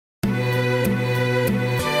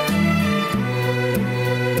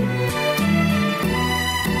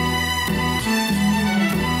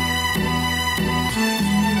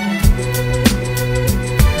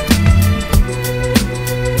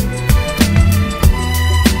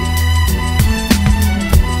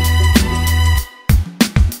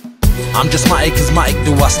I'm just Matic, cause Matic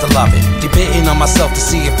do I still love it. Debating on myself to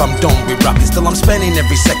see if I'm done with rapping. Still I'm spending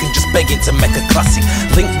every second just begging to make a classic.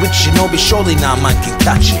 Link with Shinobi, surely now man can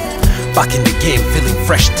catch it. Back in the game, feeling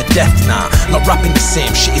fresh to death now. Not rapping the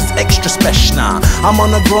same, shit is extra special now. I'm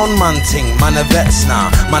on a grown man ting, man a vets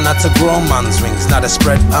now. Man had to grow man's wings, not a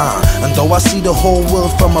spread And though I see the whole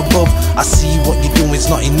world from above, I see what you do is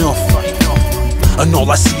not enough. And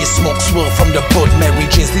all I see is smoke swirl from the bud. Mary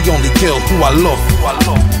Jane's the only girl who I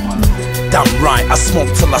love. Damn right, I smoke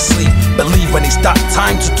till I sleep. Believe when it's that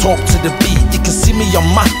time to talk to the beat. You can see me on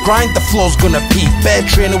my grind, the flow's gonna peak. Bear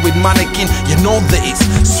trainer with mannequin, you know that it's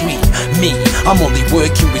sweet. Me, I'm only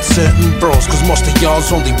working with certain bros, cause most of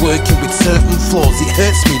y'all's only working with certain flows. It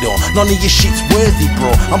hurts me though, none of your shit's worthy bro.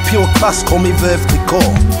 I'm pure class, call me Verve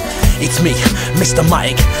Clicquot. It's me, Mr.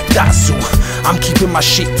 Matic, that's who. I'm keeping my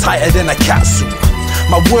shit tighter than a catsuit.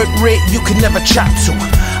 My work rate you can never chat to,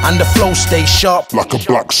 and the flow stays sharp like a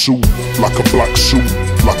black suit, like a black suit,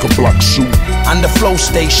 like a black suit. And the flow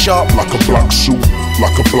stays sharp like a black suit,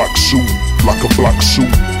 like a black suit, like a black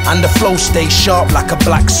suit. And the flow stays sharp like a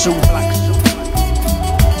black suit.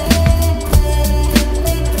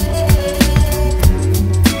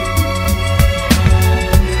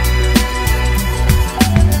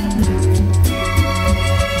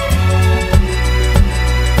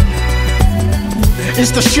 It's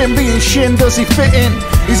the shin being shin, does he fit in?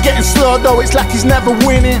 He's getting slow though, it's like he's never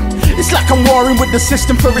winning. It's like I'm warring with the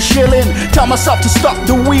system for a shilling. Tell myself to stop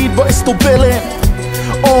the weed, but it's still billing.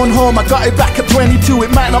 Own home, I got it back at 22.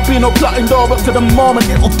 It might not be no plotting door, but for the moment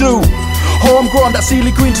it'll do. Homegrown, that Sealy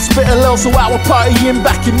green to spit a little. So I will partying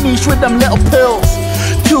back in niche with them little pills.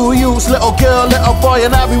 Two youths, little girl, little boy,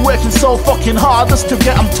 and I've been working so fucking hard just to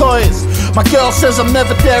get them toys. My girl says I'm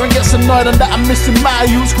never there and gets annoyed and that I'm missing my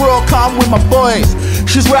youths, grow calm with my boys.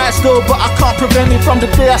 She's right still, but I can't prevent it. From the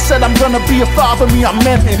day I said I'm gonna be a father, me I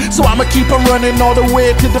meant it. So I'ma keep on running all the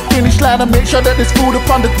way to the finish line and make sure that there's food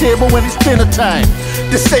upon the table when it's dinner time.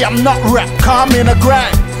 They say I'm not rap, calm in a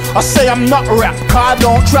grind. I say I'm not rap, car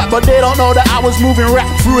don't trap, but they don't know that I was moving rap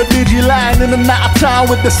through a digi line in and out of town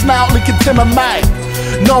with the snout linking to my mind.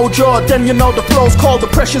 No jaw, then you know the flow's cold. The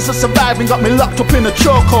pressures of surviving got me locked up in a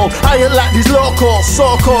chokehold. I ain't like these locals,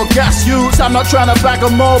 so-called gas youths. I'm not trying to bag a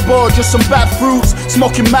mobile, just some bad fruits.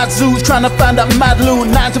 Smoking mad zoos, trying to find that mad loot.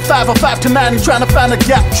 9 to 5 or 5 to 9, trying to find a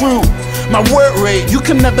gap true. My work rate, you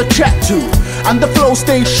can never chat to. And the flow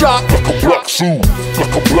stays sharp like a black suit,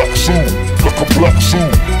 like a black suit, like a black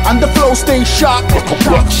suit. And the flow stays sharp like a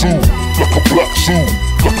black suit, like a black suit,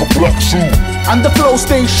 like a black suit. And the flow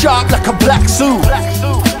stays sharp like a black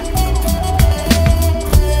suit.